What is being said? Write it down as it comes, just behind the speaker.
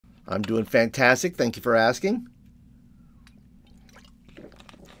I'm doing fantastic. Thank you for asking.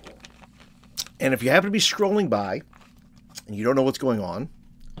 And if you happen to be scrolling by and you don't know what's going on,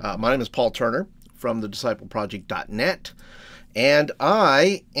 my name is Paul Turner from thediscipleproject.net, and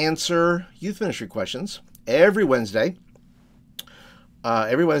I answer youth ministry questions every Wednesday.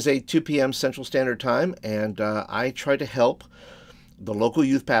 2 p.m. Central Standard Time, and I try to help the local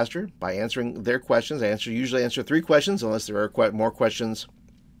youth pastor by answering their questions. I usually answer 3 questions, unless there are more questions,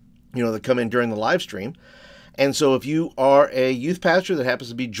 that come in during the live stream. And so if you are a youth pastor that happens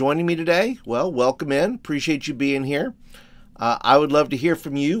to be joining me today, well, welcome in. Appreciate you being here. I would love to hear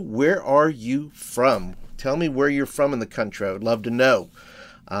from you. Where are you from? Tell me where you're from in the country. I would love to know.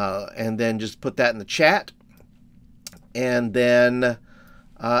 And then just put that in the chat. And then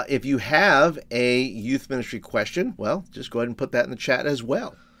if you have a youth ministry question, well, just go ahead and put that in the chat as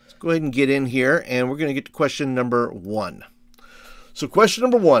well. Let's go ahead and get in here, and we're going to get to question number 1. So question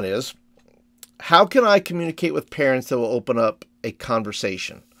number 1 is, how can I communicate with parents that will open up a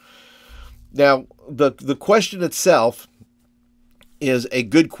conversation? Now, the question itself is a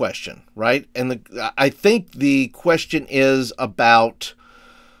good question, right? And I think the question is about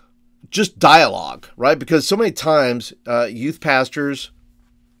just dialogue, right? Because so many times youth pastors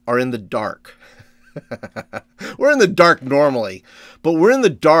are in the dark. We're in the dark normally, but we're in the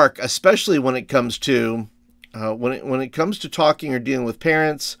dark, especially when it comes to when it comes to talking or dealing with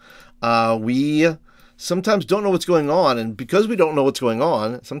parents. We sometimes don't know what's going on, and because we don't know what's going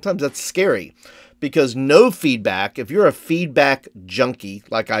on, sometimes that's scary. Because no feedback, if you're a feedback junkie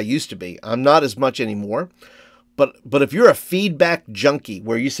like I used to be, I'm not as much anymore. But if you're a feedback junkie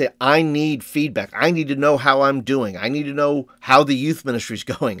where you say, I need feedback, I need to know how I'm doing, I need to know how the youth ministry is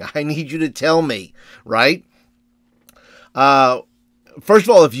going, I need you to tell me, right? First of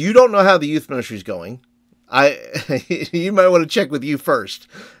all, if you don't know how the youth ministry is going, you might want to check with you first.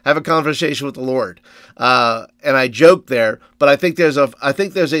 Have a conversation with the Lord. And I joke there, but I think there's a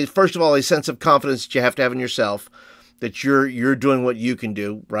first of all a sense of confidence that you have to have in yourself, that you're doing what you can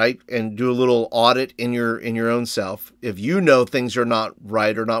do, right? And do a little audit in your own self. If you know things are not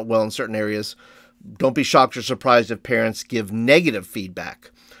right or not well in certain areas, don't be shocked or surprised if parents give negative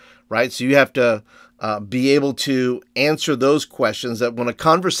feedback, right? So you have to be able to answer those questions that when a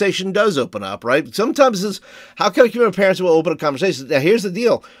conversation does open up, right? Sometimes it's, how can I communicate with parents who will open a conversation? Now, here's the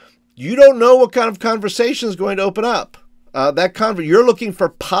deal. You don't know what kind of conversation is going to open up. You're looking for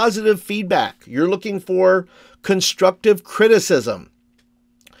positive feedback. You're looking for constructive criticism.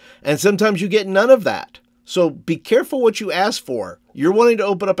 And sometimes you get none of that. So be careful what you ask for. You're wanting to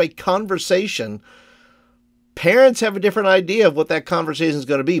open up a conversation. Parents have a different idea of what that conversation is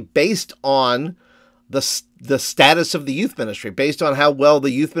going to be based on the status of the youth ministry, based on how well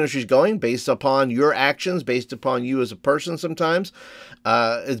the youth ministry is going, based upon your actions, based upon you as a person sometimes.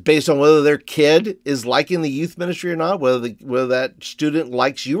 It's based on whether their kid is liking the youth ministry or not, whether that student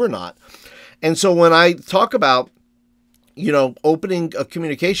likes you or not. And so when I talk about, opening a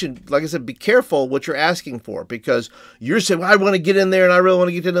communication, like I said, be careful what you're asking for, because you're saying, well, I want to get in there and I really want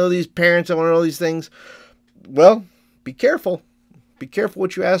to get to know these parents. I want to know these things. Well, be careful. Be careful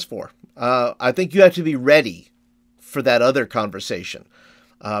what you ask for. I think you have to be ready for that other conversation,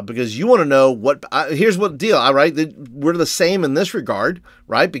 because you want to know here's what the deal. All right. We're the same in this regard,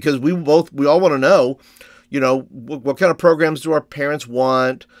 right? Because we all want to know, what kind of programs do our parents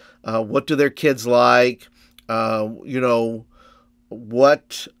want? What do their kids like? What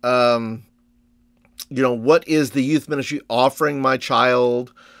is the youth ministry offering my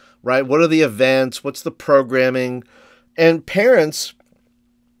child, right? What are the events? What's the programming? And parents,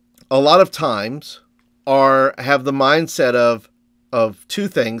 a lot of times, have the mindset of 2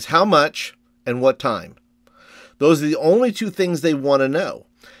 things: how much and what time. Those are the only 2 things they want to know.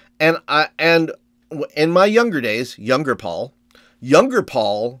 And in my younger days, younger Paul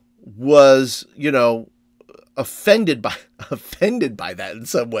was, offended by that in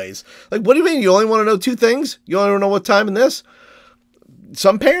some ways. Like, what do you mean you only want to know 2 things? You only want to know what time in this?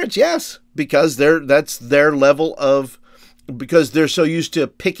 Some parents, yes, because that's their level of, because they're so used to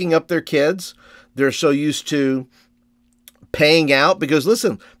picking up their kids. They're so used to paying out, because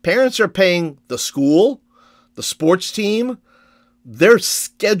listen, parents are paying the school, the sports team. They're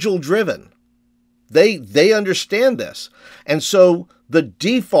schedule driven. They understand this. And so the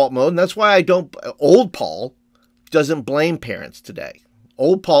default mode, and that's why old Paul doesn't blame parents today.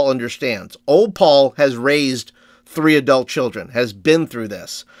 Old Paul understands. Old Paul has raised 3 adult children, has been through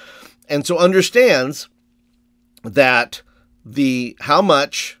this. And so understands that the how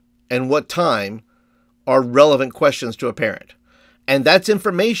much and what time are relevant questions to a parent. And that's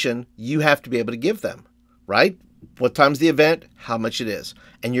information you have to be able to give them, right? What time's the event? How much it is.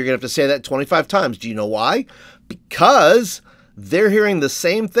 And you're going to have to say that 25 times. Do you know why? Because they're hearing the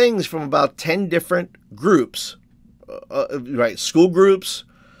same things from about 10 different groups, right? School groups,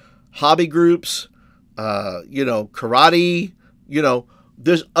 hobby groups, karate,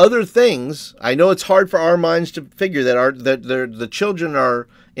 there's other things. I know it's hard for our minds to figure that the children are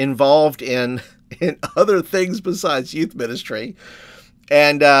involved in other things besides youth ministry.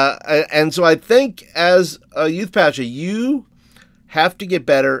 And so I think as a youth pastor, you have to get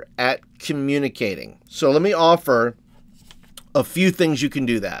better at communicating. So let me offer a few things you can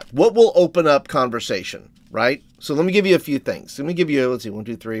do that. What will open up conversation, right? So let me give you a few things. Let me give you, let's see, 1,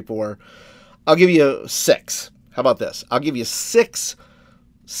 2, 3, 4. I'll give you 6. How about this? I'll give you six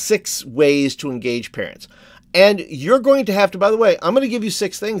ways to engage parents. And you're going to have to, by the way, I'm going to give you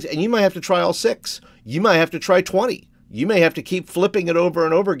 6 things, and you might have to try all 6. You might have to try 20. You may have to keep flipping it over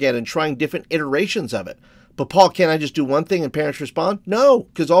and over again and trying different iterations of it. But Paul, can't I just do one thing and parents respond? No,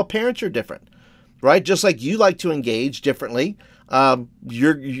 because all parents are different, right? Just like you like to engage differently, the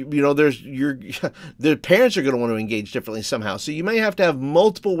parents are going to want to engage differently somehow. So you may have to have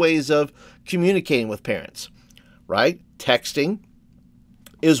multiple ways of communicating with parents, right? Texting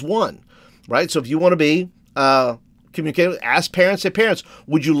is one, right? So if you want to be communicating, ask parents. Say, parents,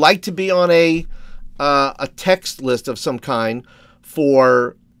 would you like to be on a text list of some kind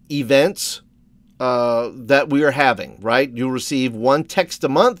for events that we are having, right? You'll receive 1 text a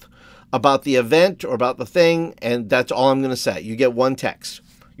month about the event or about the thing, and that's all I'm going to say. You get 1 text.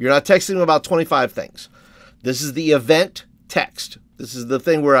 You're not texting them about 25 things. This is the event text. This is the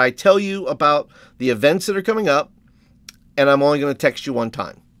thing where I tell you about the events that are coming up, and I'm only going to text you 1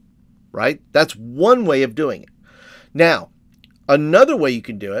 time, right? That's one way of doing it. Now, another way you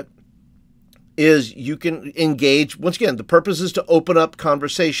can do it is you can engage. Once again, the purpose is to open up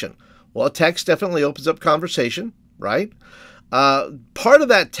conversation. Well, a text definitely opens up conversation, right? Part of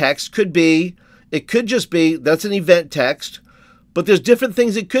that text could just be, that's an event text, but there's different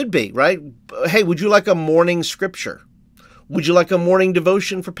things it could be, right? Hey, would you like a morning scripture? Would you like a morning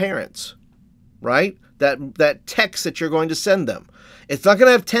devotion for parents, right? That text that you're going to send them. It's not going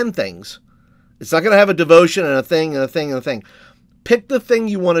to have 10 things. It's not going to have a devotion and a thing and a thing and a thing. Pick the thing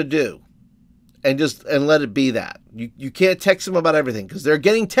you want to do. And let it be that. You can't text them about everything because they're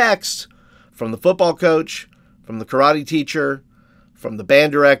getting texts from the football coach, from the karate teacher, from the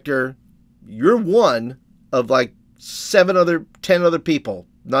band director. You're one of like 10 other people,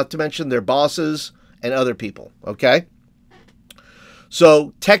 not to mention their bosses and other people, okay?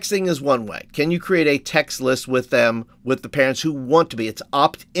 So texting is one way. Can you create a text list with them, with the parents who want to be? It's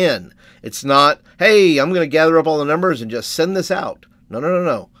opt-in. It's not, hey, I'm going to gather up all the numbers and just send this out.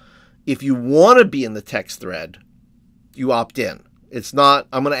 No. If you want to be in the text thread, you opt in. It's not,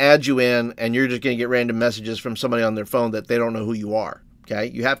 I'm going to add you in and you're just going to get random messages from somebody on their phone that they don't know who you are. Okay.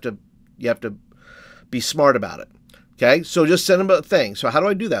 You have to be smart about it. Okay. So just send them a thing. So how do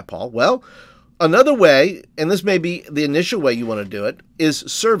I do that, Paul? Well, another way, and this may be the initial way you want to do it, is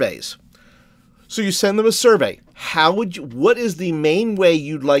surveys. So you send them a survey. What is the main way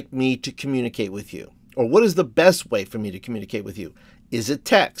you'd like me to communicate with you? Or what is the best way for me to communicate with you? Is it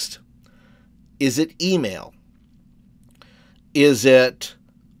text? Is it email? Is it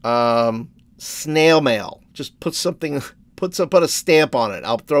snail mail? Just put a stamp on it.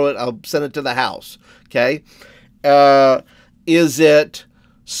 I'll send it to the house. Okay. Is it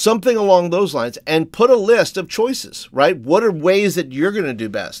something along those lines? And put a list of choices, right? What are ways that you're going to do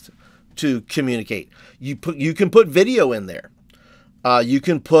best to communicate? You can put video in there. You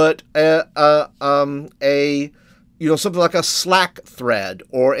can put something like a Slack thread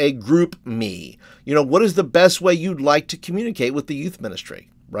or a group me. What is the best way you'd like to communicate with the youth ministry,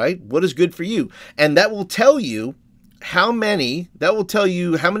 right? What is good for you? And that will tell you how many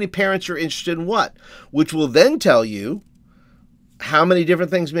parents are interested in what, which will then tell you how many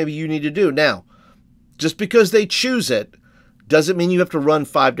different things maybe you need to do. Now, just because they choose it doesn't mean you have to run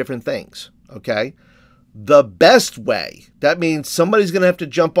 5 different things, okay? The best way, that means somebody's going to have to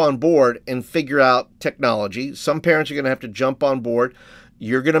jump on board and figure out technology. Some parents are going to have to jump on board.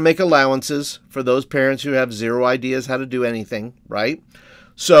 You're going to make allowances for those parents who have 0 ideas how to do anything, right?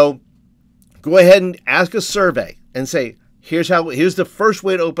 So go ahead and ask a survey and say, here's the first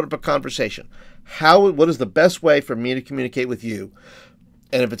way to open up a conversation. What is the best way for me to communicate with you?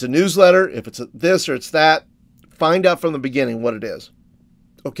 And if it's a newsletter, if it's this or it's that, find out from the beginning what it is,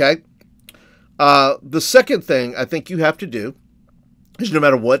 okay? The second thing I think you have to do is no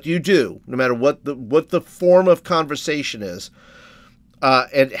matter what you do, no matter what the form of conversation is,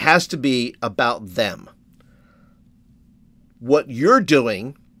 it has to be about them. What you're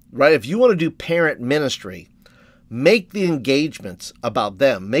doing, right? If you want to do parent ministry, make the engagements about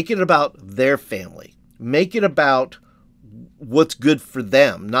them. Make it about their family. Make it about what's good for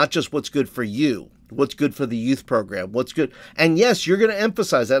them, not just what's good for you, what's good for the youth program, what's good. And yes, you're going to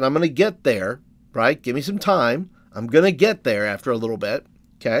emphasize that. And I'm going to get there, right? Give me some time. I'm going to get there after a little bit,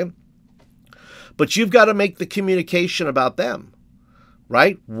 okay? But you've got to make the communication about them,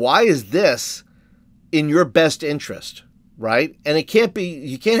 right? Why is this in your best interest, right? And it can't be,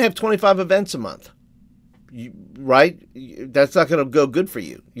 you can't have 25 events a month. Right? That's not going to go good for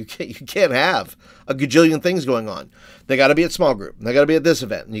you. You can't have a gajillion things going on. They got to be at small group. They got to be at this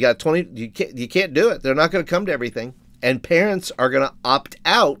event. And you got 20. You can't do it. They're not going to come to everything. And parents are going to opt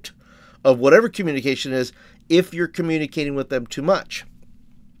out of whatever communication is if you're communicating with them too much.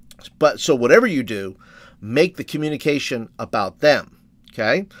 But so whatever you do, make the communication about them.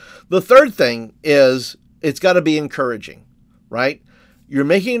 Okay. The third thing is it's got to be encouraging, right? You're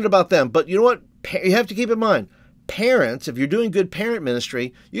making it about them, but you know what? You have to keep in mind, parents, if you're doing good parent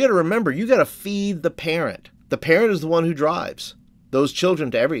ministry, you got to remember, you got to feed the parent. The parent is the one who drives those children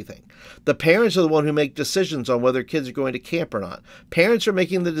to everything. The parents are the one who make decisions on whether kids are going to camp or not. Parents are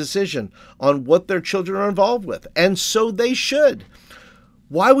making the decision on what their children are involved with, and so they should.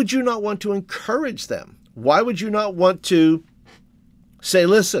 Why would you not want to encourage them? Why would you not want to say,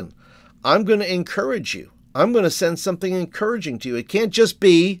 listen, I'm going to encourage you. I'm going to send something encouraging to you. It can't just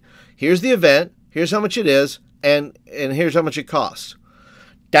be, here's the event, here's how much it is, and here's how much it costs.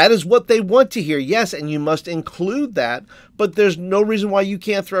 That is what they want to hear, yes, and you must include that, but there's no reason why you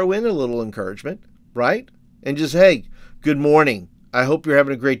can't throw in a little encouragement, right? And just, hey, good morning. I hope you're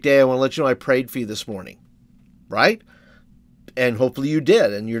having a great day. I want to let you know I prayed for you this morning, right? And hopefully you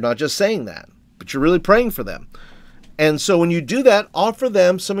did, and you're not just saying that, but you're really praying for them. And so when you do that, offer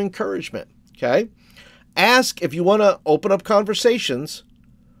them some encouragement, okay? Ask if you want to open up conversations.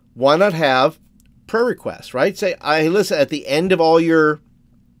 Why not have prayer requests, right? Say, hey, listen, at the end of all your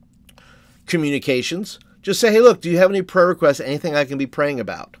communications, just say, hey, look, do you have any prayer requests, anything I can be praying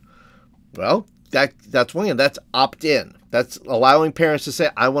about? Well, that's one. That's opt-in. That's allowing parents to say,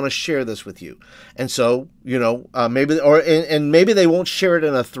 I want to share this with you. And so, maybe they won't share it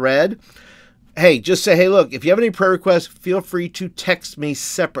in a thread. Hey, just say, hey, look, if you have any prayer requests, feel free to text me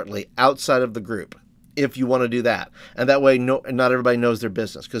separately outside of the group, if you want to do that. And that way, not everybody knows their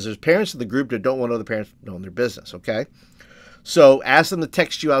business, because there's parents in the group that don't want other parents knowing their business, okay? So ask them to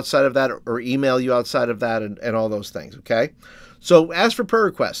text you outside of that or email you outside of that and all those things, okay? So ask for prayer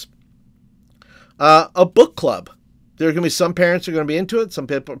requests. A book club. There are going to be some parents who are going to be into it, some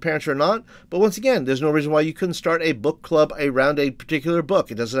parents are not. But once again, there's no reason why you couldn't start a book club around a particular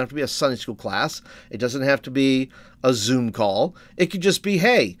book. It doesn't have to be a Sunday school class. It doesn't have to be a Zoom call. It could just be,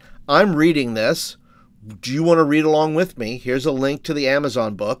 hey, I'm reading this. Do you want to read along with me? Here's a link to the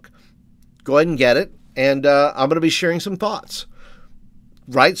Amazon book. Go ahead and get it. And I'm going to be sharing some thoughts.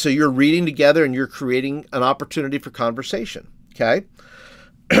 Right? So you're reading together and you're creating an opportunity for conversation. Okay?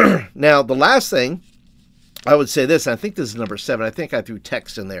 Now, the last thing, I would say this, and I think this is number 7. I think I threw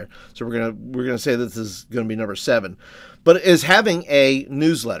text in there. So we're gonna say this is going to be number 7. But is having a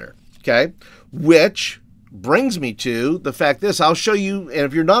newsletter. Okay? Which brings me to the fact this, I'll show you, and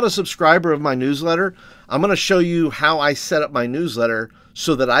if you're not a subscriber of my newsletter, I'm going to show you how I set up my newsletter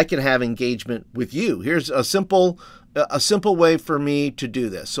so that I can have engagement with you. Here's a simple way for me to do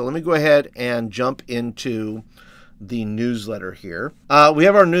this. So let me go ahead and jump into the newsletter here. We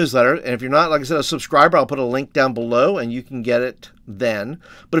have our newsletter, and if you're not, like I said, a subscriber, I'll put a link down below and you can get it then.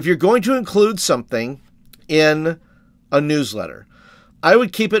 But if you're going to include something in a newsletter, I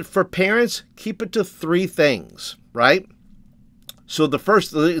would keep it for parents, keep it to 3 things, right? So the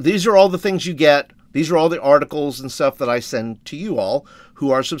first, these are all the things you get. These are all the articles and stuff that I send to you all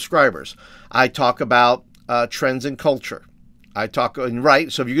who are subscribers. I talk about trends in culture. So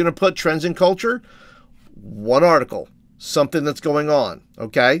if you're going to put trends in culture, 1 article, something that's going on,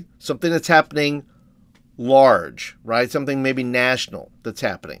 okay? Something that's happening large, right? Something maybe national that's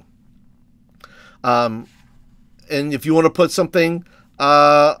happening. And if you want to put something,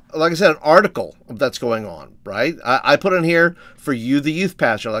 like I said, an article that's going on, right? I put in here for you, the youth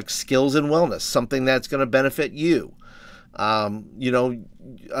pastor, like skills and wellness, something that's going to benefit you. I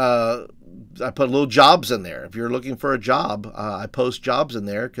put little jobs in there. If you're looking for a job, I post jobs in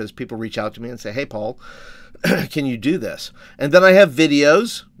there because people reach out to me and say, hey, Paul, can you do this? And then I have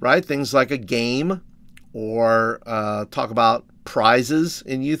videos, right? Things like a game or talk about prizes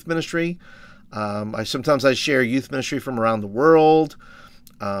in youth ministry. Sometimes I share youth ministry from around the world.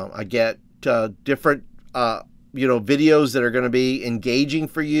 I get different, videos that are going to be engaging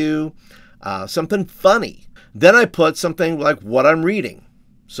for you, something funny. Then I put something like what I'm reading.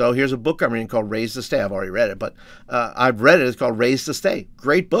 So here's a book I'm reading called Raised to Stay. I've already read it, but I've read it. It's called Raised to Stay.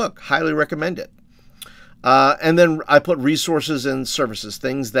 Great book. Highly recommend it. And then I put resources and services,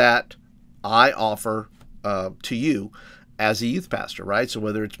 things that I offer to you as a youth pastor, right? So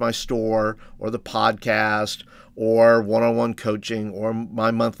whether it's my store or the podcast or one-on-one coaching or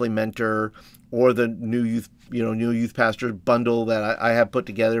my monthly mentor or the new youth pastor bundle that I have put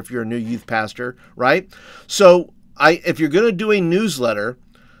together if you're a new youth pastor, right? So if you're going to do a newsletter,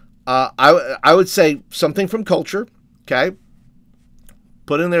 I would say something from culture, okay?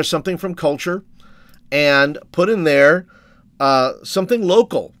 Put in there something from culture and put in there something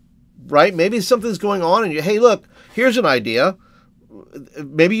local, right? Maybe something's going on and hey, look, here's an idea.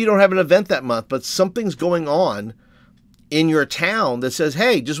 Maybe you don't have an event that month, but something's going on in your town that says,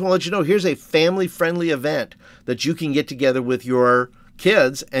 hey, just want to let you know, here's a family-friendly event that you can get together with your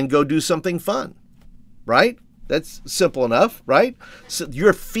kids and go do something fun, right? That's simple enough, right? So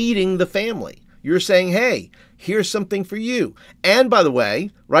you're feeding the family. You're saying, hey, here's something for you. And by the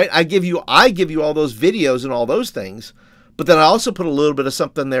way, right, I give you all those videos and all those things, but then I also put a little bit of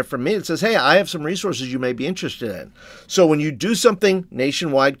something there for me that says, hey, I have some resources you may be interested in. So when you do something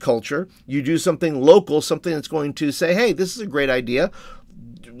nationwide culture, you do something local, something that's going to say, hey, this is a great idea.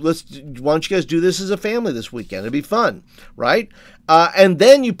 Why don't you guys do this as a family this weekend? It'd be fun, right? And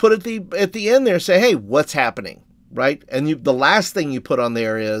then you put at the end there, say, hey, what's happening, right? And the last thing you put on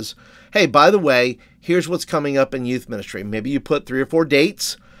there is, hey, by the way, here's what's coming up in youth ministry. Maybe you put 3 or 4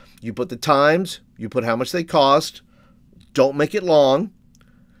 dates, you put the times, you put how much they cost. Don't make it long.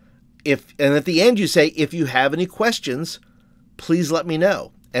 And at the end you say, if you have any questions, please let me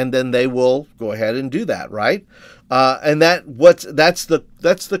know. And then they will go ahead and do that, right? And that's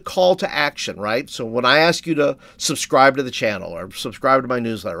the call to action, right? So when I ask you to subscribe to the channel or subscribe to my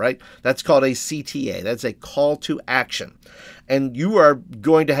newsletter, right? That's called a CTA. That's a call to action. And you are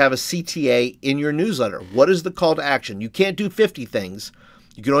going to have a CTA in your newsletter. What is the call to action? You can't do 50 things.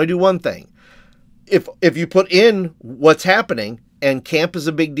 You can only do one thing. If you put in what's happening and camp is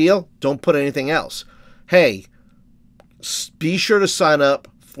a big deal, don't put anything else. Hey, be sure to sign up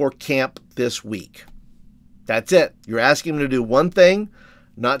for camp this week. That's it. You're asking them to do one thing,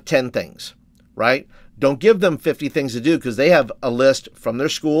 not 10 things, right? Don't give them 50 things to do because they have a list from their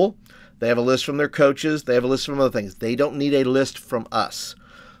school. They have a list from their coaches. They have a list from other things. They don't need a list from us.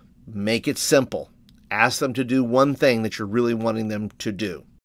 Make it simple. Ask them to do one thing that you're really wanting them to do.